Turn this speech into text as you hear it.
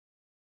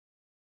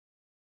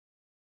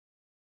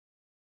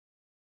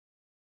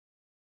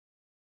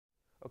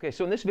Okay,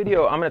 so in this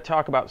video I'm going to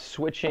talk about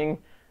switching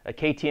a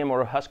KTM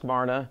or a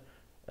Husqvarna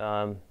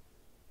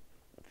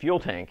fuel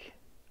tank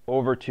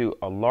over to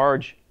a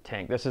large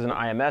tank. This is an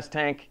IMS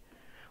tank.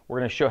 We're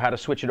going to show how to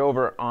switch it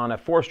over on a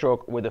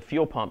 4-stroke with a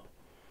fuel pump.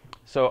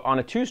 So on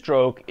a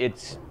 2-stroke,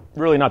 it's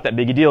really not that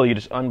big a deal. You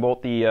just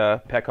unbolt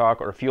the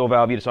petcock or fuel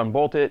valve. You just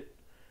unbolt it.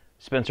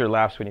 Spencer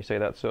laughs when you say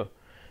that. So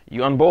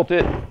you unbolt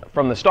it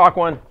from the stock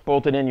one,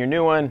 bolt it in your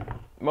new one.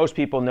 Most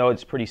people know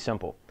it's pretty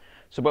simple.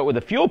 So, but with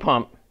a fuel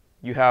pump,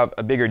 you have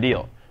a bigger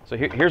deal. So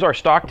here's our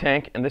stock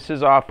tank, and this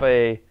is off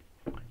a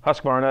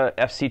Husqvarna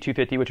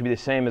FC250, which would be the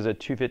same as a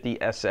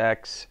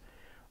 250SX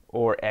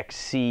or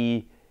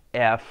XCF,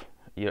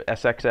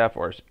 SXF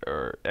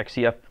or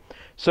XCF.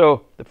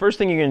 So the first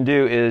thing you're going to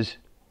do is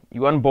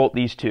you unbolt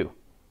these two.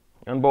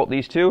 Unbolt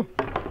these two,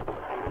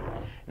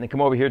 and then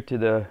come over here to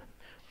the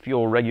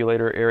fuel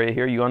regulator area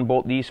here. You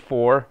unbolt these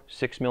 4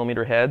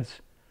 6mm heads,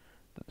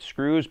 the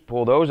screws,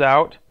 pull those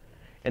out,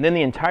 and then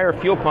the entire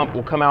fuel pump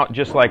will come out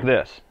just like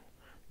this.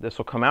 This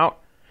will come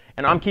out,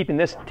 and I'm keeping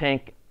this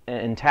tank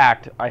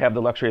intact. I have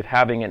the luxury of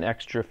having an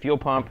extra fuel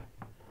pump,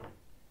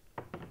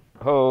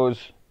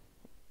 hose,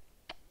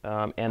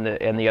 and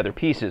the other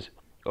pieces.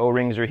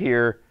 O-rings are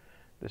here.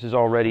 This is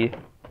all ready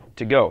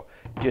to go,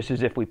 just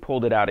as if we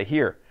pulled it out of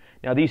here.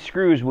 Now these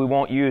screws we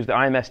won't use. The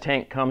IMS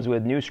tank comes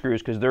with new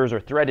screws because theirs are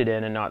threaded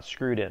in and not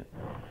screwed in.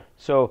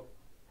 So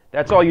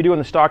that's all you do in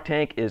the stock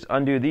tank is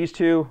undo these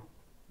two,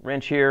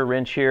 wrench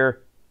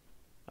here,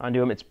 undo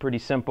them. It's pretty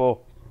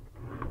simple.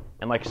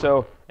 And like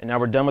so, and now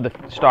we're done with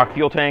the stock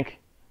fuel tank,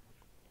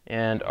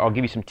 and I'll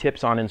give you some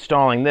tips on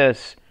installing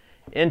this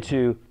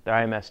into the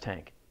IMS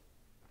tank.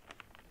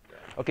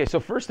 Okay, so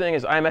first thing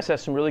is IMS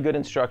has some really good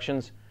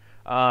instructions.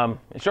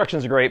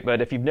 Instructions are great,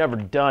 but if you've never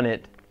done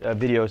it,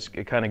 video is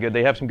kind of good.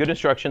 They have some good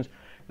instructions.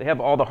 They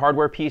have all the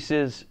hardware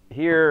pieces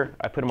here.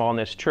 I put them all in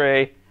this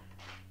tray.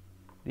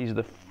 These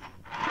are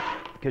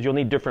because you'll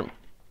need different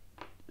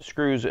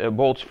screws,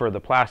 bolts for the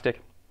plastic.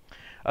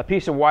 A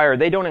piece of wire.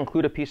 They don't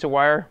include a piece of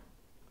wire.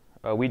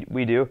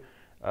 We do.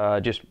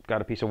 Just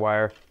got a piece of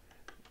wire.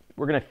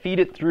 We're going to feed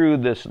it through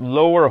this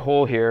lower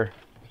hole here.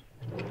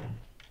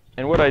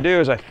 And what I do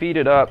is I feed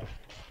it up.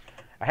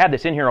 I had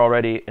this in here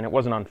already, and it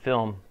wasn't on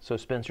film. So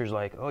Spencer's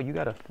like, "Oh, you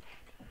gotta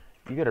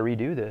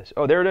redo this."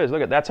 Oh, there it is.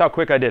 Look at that's how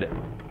quick I did it.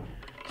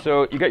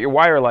 So you got your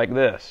wire like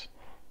this,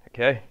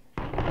 okay?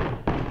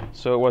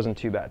 So it wasn't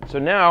too bad. So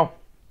now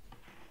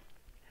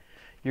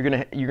you're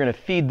gonna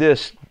feed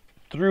this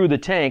through the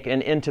tank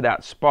and into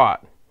that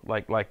spot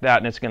like that,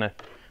 and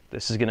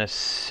this is gonna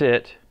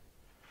sit,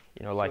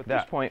 like that.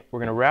 At this point, we're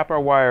gonna wrap our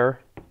wire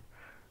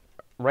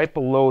right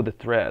below the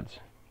threads.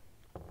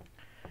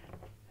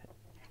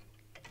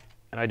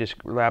 And I just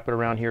wrap it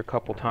around here a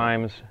couple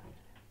times.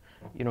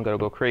 You don't got to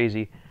go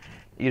crazy.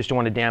 You just don't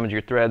want to damage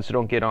your threads, so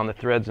don't get on the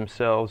threads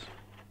themselves.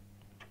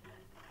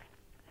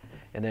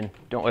 And then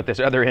don't let this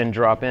other end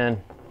drop in.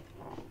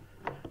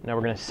 Now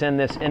we're going to send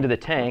this into the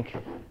tank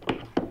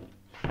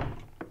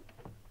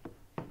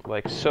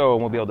like so,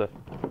 and we'll be able to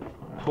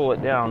pull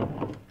it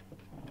down.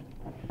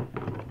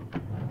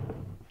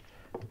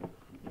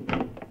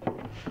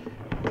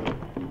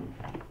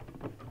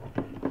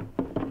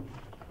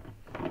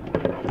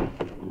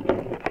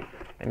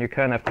 And you're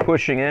kind of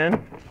pushing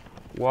in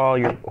while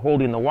you're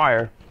holding the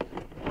wire.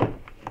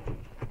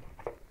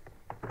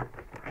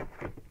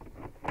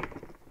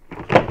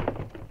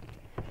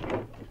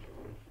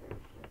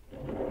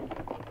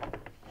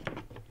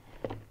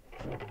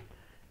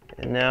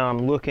 And now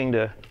I'm looking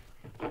to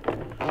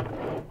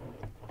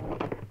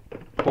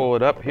pull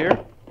it up here.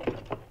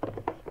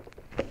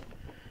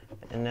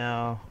 And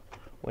now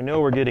we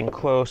know we're getting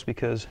close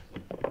because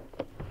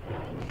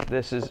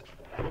this is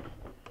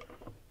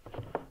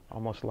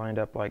almost lined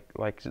up like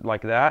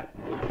that.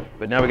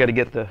 But now we got to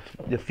get the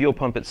fuel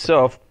pump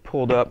itself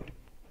pulled up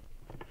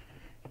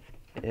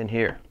in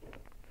here.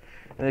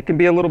 And it can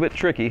be a little bit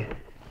tricky.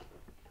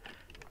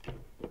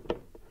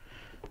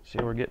 See,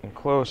 we're getting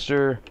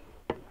closer.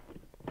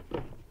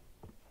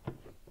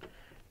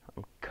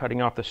 I'm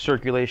cutting off the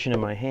circulation in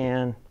my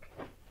hand.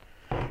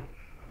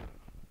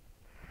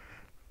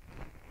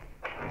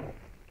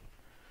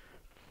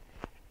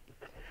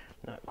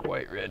 Not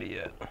quite ready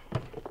yet.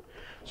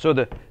 So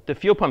the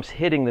fuel pump's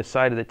hitting the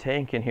side of the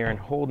tank in here and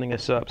holding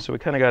us up. So we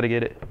kind of got to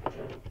get it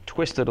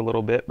twisted a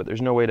little bit, but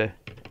there's no way to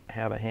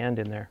have a hand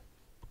in there.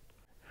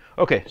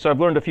 Okay, so I've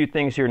learned a few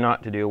things here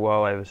not to do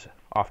while I was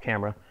off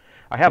camera.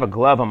 I have a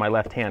glove on my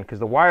left hand because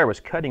the wire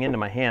was cutting into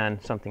my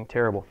hand, something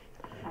terrible.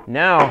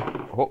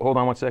 Now, hold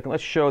on one second.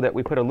 Let's show that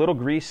we put a little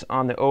grease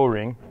on the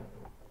O-ring.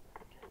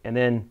 And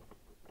then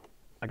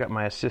I got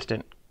my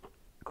assistant,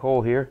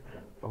 Cole, here.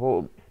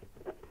 Hold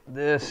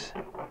this.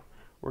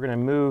 We're going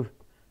to move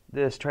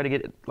this, try to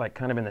get it like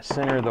kind of in the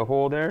center of the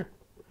hole there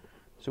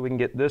so we can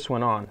get this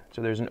one on. So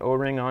there's an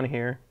O-ring on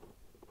here.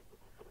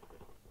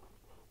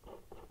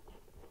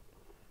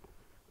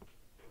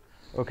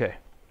 Okay,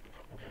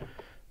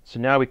 so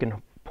now we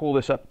can pull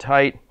this up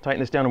tight, tighten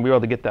this down, and we'll be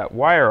able to get that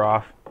wire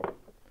off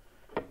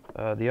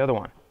the other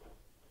one.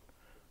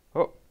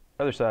 Oh,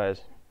 other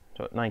size,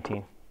 so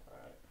 19.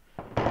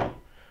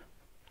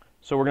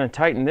 So we're going to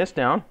tighten this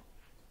down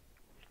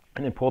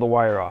and then pull the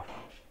wire off.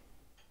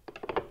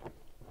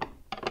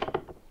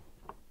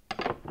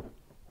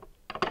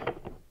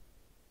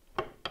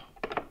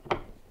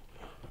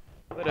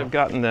 Now that I've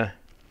gotten the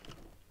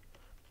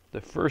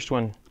first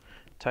one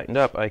tightened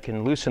up, I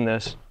can loosen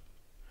this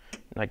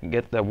and I can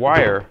get the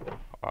wire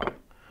off.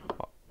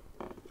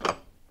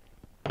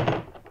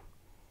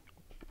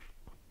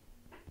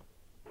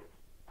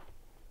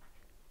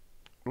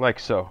 Like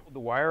so. Pull the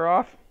wire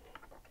off.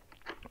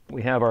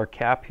 We have our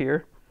cap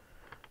here,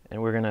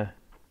 and we're going to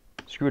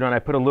screw it on. I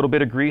put a little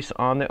bit of grease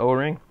on the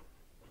O-ring.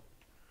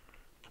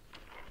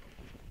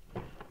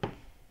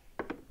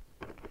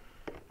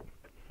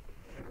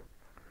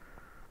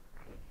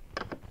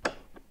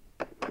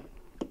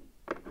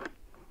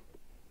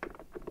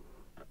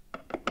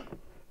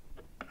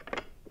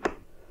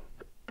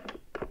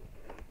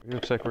 It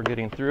looks like we're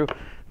getting through.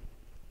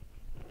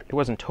 It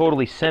wasn't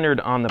totally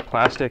centered on the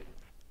plastic.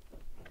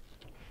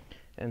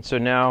 And so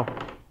now,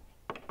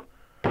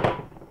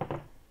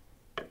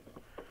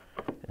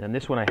 and then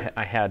this one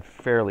I had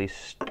fairly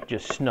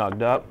just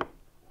snugged up.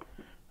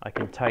 I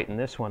can tighten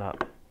this one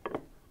up.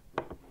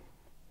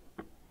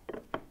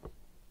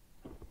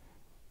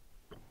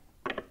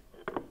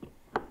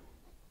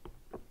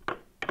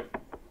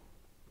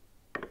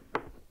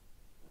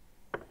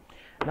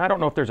 And I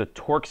don't know if there's a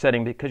torque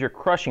setting because you're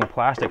crushing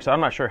plastic, so I'm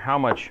not sure how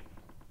much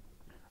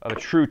of a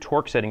true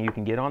torque setting you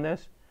can get on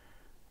this,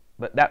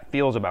 but that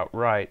feels about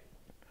right.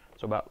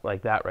 So about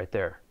like that right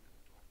there.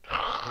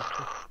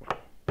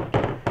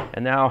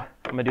 And now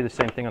I'm going to do the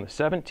same thing on the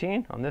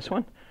 17 on this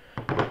one.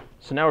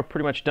 So now we're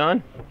pretty much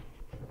done.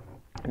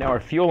 Now our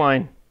fuel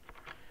line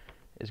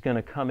is going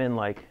to come in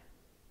like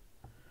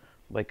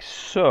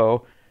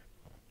so.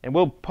 And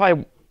we'll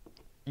probably,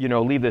 you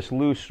know, leave this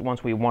loose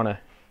once we want to.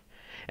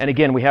 And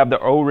again, we have the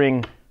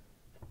O-ring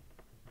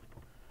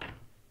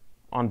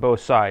on both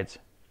sides.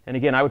 And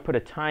again, I would put a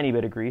tiny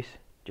bit of grease,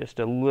 just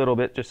a little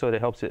bit, just so that it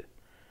helps it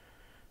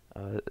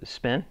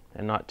spin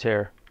and not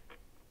tear.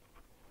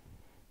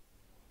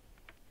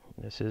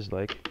 This is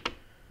like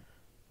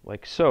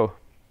so.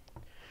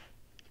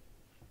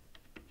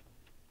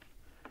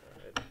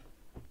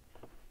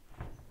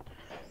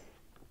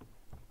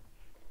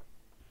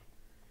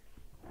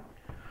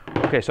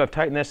 Okay, so I've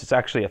tightened this. It's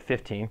actually a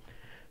 15.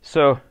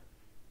 So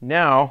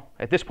now,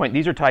 at this point,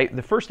 these are tight.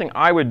 The first thing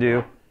I would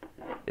do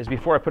is,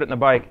 before I put it in the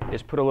bike,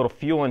 is put a little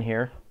fuel in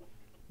here.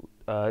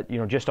 You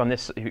know, just on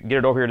this, get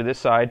it over here to this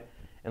side,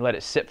 and let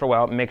it sit for a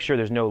while and make sure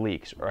there's no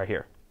leaks right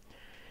here.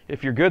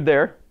 If you're good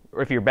there,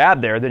 or if you're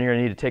bad there, then you're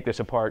going to need to take this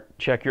apart,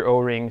 check your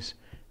O-rings,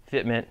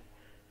 fitment.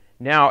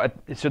 Now,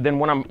 so then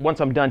once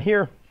I'm done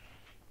here,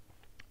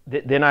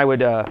 then I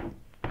would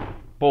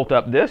bolt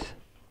up this,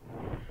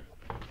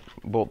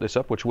 bolt this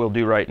up, which we'll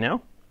do right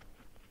now,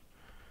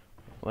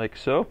 like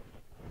so.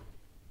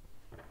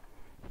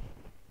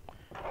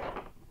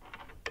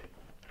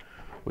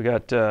 We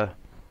got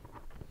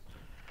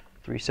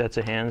 3 sets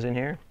of hands in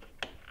here.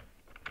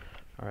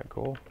 All right,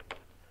 cool.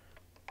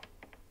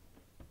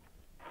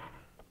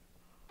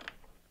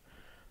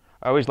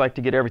 I always like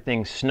to get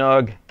everything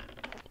snug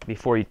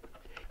before you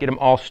get them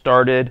all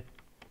started,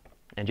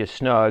 and just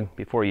snug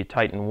before you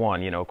tighten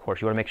one. You know, of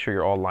course, you want to make sure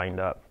you're all lined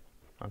up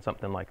on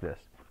something like this.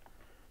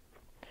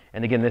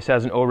 And again, this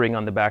has an O-ring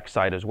on the back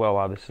side as well,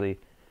 obviously,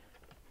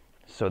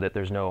 so that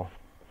there's no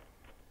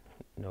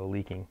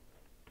leaking.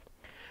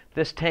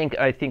 This tank,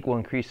 I think, will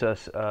increase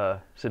us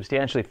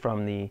substantially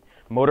from the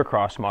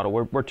motocross model.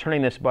 We're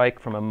turning this bike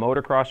from a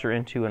motocrosser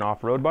into an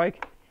off-road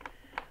bike,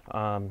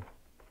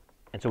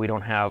 and so we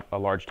don't have a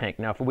large tank.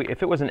 Now,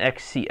 if it was an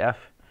XCF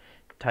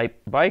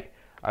type bike,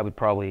 I would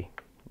probably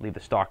leave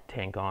the stock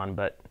tank on,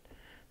 but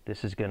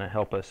this is going to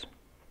help us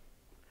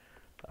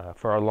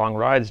for our long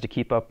rides to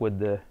keep up with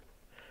the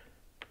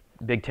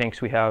big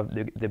tanks we have,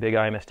 the big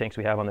IMS tanks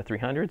we have on the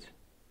 300s,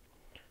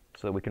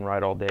 so that we can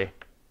ride all day.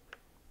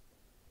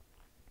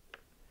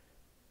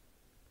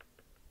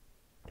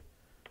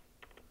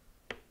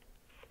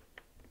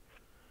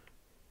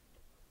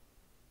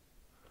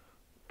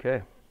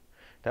 Okay,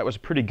 that was a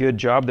pretty good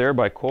job there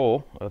by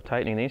Cole of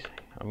tightening these.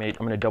 I'm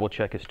going to double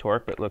check his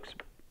torque, but it looks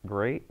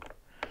great.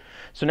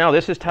 So now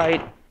this is tight.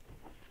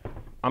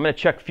 I'm going to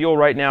check fuel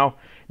right now.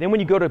 Then when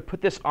you go to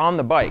put this on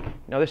the bike,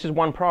 now this is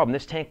one problem.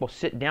 This tank will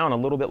sit down a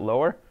little bit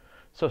lower.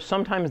 So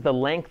sometimes the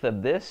length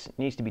of this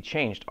needs to be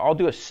changed. I'll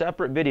do a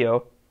separate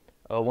video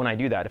when I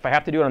do that. If I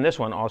have to do it on this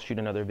one, I'll shoot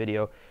another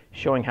video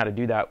showing how to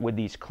do that with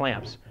these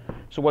clamps.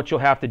 So what you'll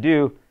have to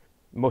do,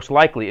 most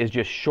likely, is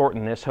just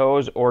shorten this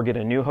hose or get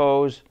a new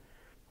hose.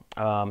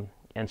 And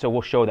so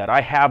we'll show that.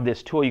 I have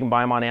this tool. You can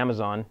buy them on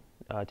Amazon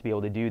to be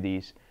able to do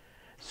these.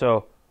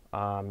 So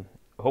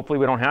hopefully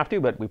we don't have to,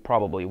 but we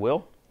probably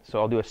will. So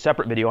I'll do a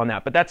separate video on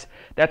that. But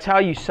that's how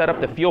you set up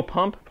the fuel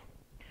pump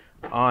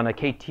on a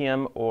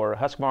KTM or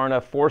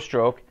Husqvarna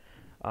 4-stroke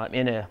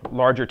in a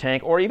larger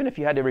tank. Or even if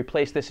you had to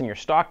replace this in your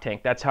stock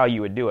tank, that's how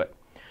you would do it.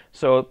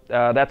 So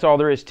that's all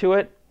there is to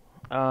it.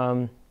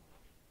 So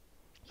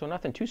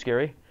nothing too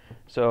scary.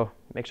 So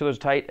make sure those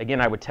are tight.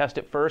 Again, I would test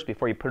it first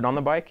before you put it on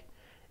the bike.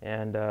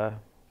 And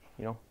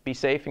be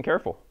safe and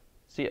careful.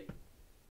 See ya.